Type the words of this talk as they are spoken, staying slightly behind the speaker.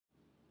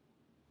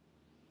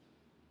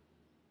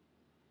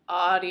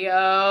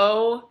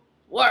Audio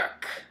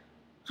work.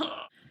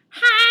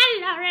 Hi,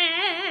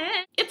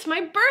 Lauren. It's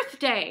my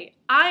birthday.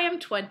 I am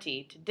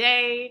 20.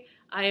 Today,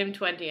 I am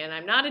 20, and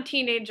I'm not a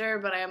teenager,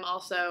 but I am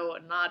also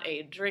not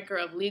a drinker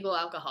of legal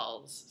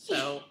alcohols.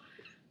 So,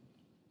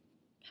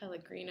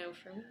 Pellegrino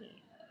for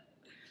me.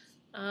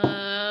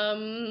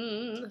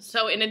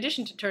 So in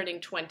addition to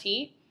turning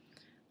 20,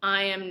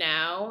 I am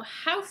now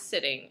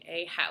house-sitting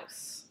a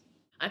house.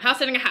 I'm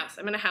house-sitting a house.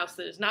 I'm in a house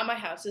that is not my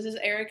house. This is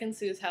Eric and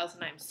Sue's house,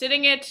 and I'm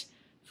sitting it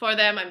for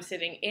them. I'm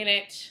sitting in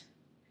it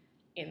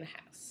in the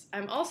house.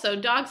 I'm also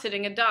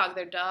dog-sitting a dog.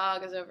 Their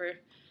dog is over.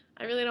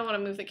 I really don't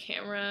want to move the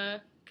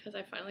camera because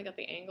I finally got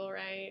the angle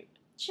right.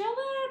 Shut up!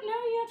 No,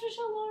 you have to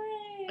show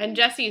Lauren. And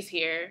Jessie's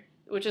here,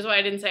 which is why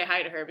I didn't say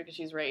hi to her because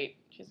she's right.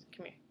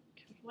 Come here.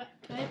 What?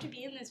 Do I have to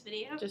be in this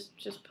video?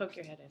 Just poke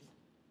your head in.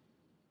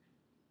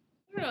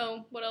 I don't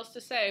know what else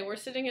to say. We're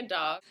sitting a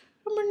dog.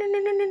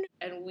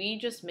 And we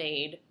just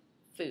made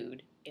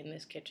food in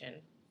this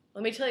kitchen.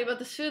 Let me tell you about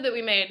this food that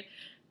we made.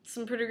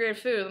 Some pretty great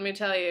food, let me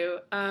tell you.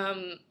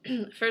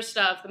 First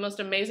off, the most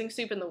amazing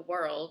soup in the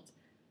world.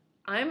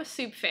 I'm a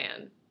soup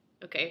fan,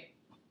 okay?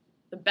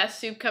 The best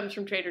soup comes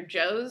from Trader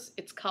Joe's.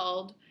 It's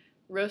called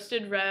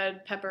roasted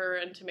red pepper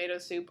and tomato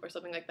soup or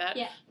something like that.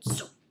 Yeah.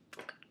 So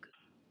fucking good.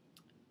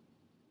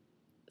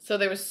 So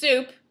there was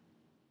soup,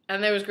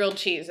 and there was grilled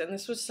cheese, and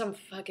this was some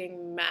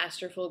fucking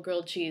masterful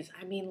grilled cheese.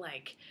 I mean,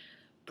 like,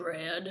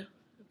 bread,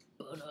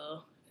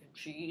 butter, and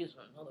cheese,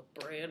 and another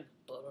bread,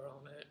 butter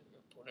on it,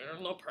 put it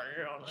in the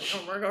pan,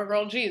 and make a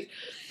grilled cheese.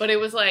 But it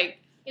was like...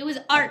 It was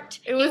art.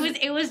 It was grilled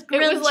cheese. It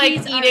was like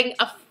eating eating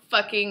a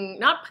fucking...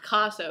 Not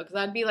Picasso, because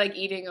that'd be like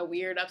eating a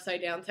weird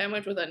upside-down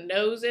sandwich with a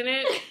nose in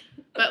it.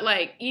 But,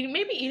 like,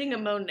 maybe eating a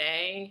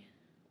Monet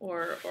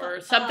or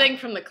something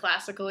from the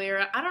classical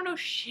era. I don't know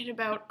shit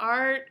about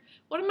art.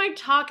 What am I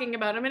talking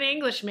about? I'm an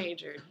English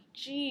major.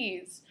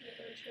 Jeez.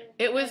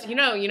 It was, you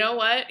know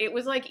what? It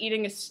was like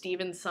eating a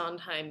Stephen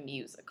Sondheim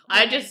musical.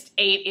 I just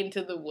ate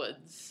into the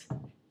woods.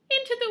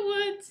 Into the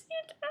woods.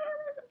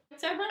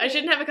 I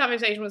shouldn't have a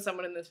conversation with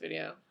someone in this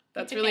video.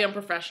 That's really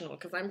unprofessional,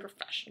 because I'm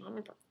professional. I'm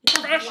a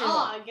professional.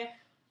 Vlog.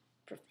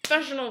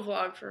 Professional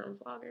vlog for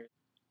vloggers.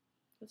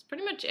 That's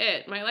pretty much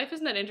it. My life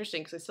isn't that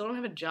interesting, because I still don't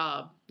have a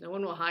job. No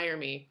one will hire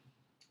me.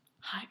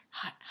 Hire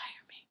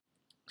me.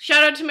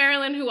 Shout out to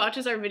Marilyn, who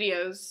watches our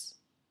videos.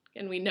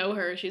 And we know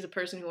her. She's a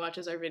person who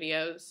watches our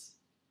videos.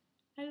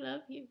 I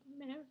love you,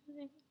 Marilyn.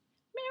 Marilyn.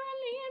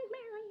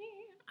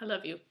 I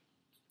love you.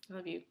 I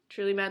love you.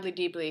 Truly, madly,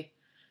 deeply.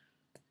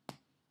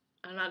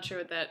 I'm not sure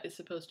what that is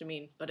supposed to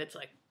mean, but it's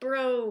like,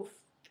 bro.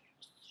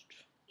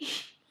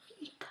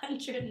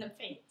 Punch her in the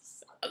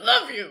face. I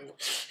love you.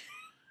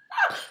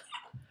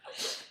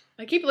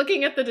 I keep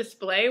looking at the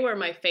display where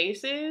my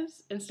face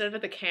is instead of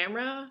at the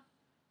camera.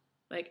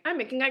 Like, I'm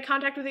making eye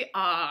contact with the...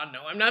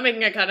 no, I'm not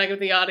making eye contact with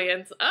the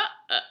audience.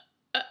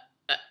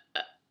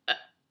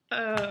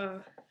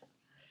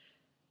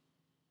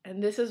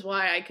 And this is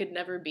why I could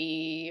never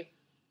be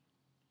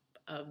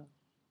a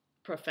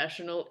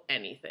professional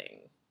anything.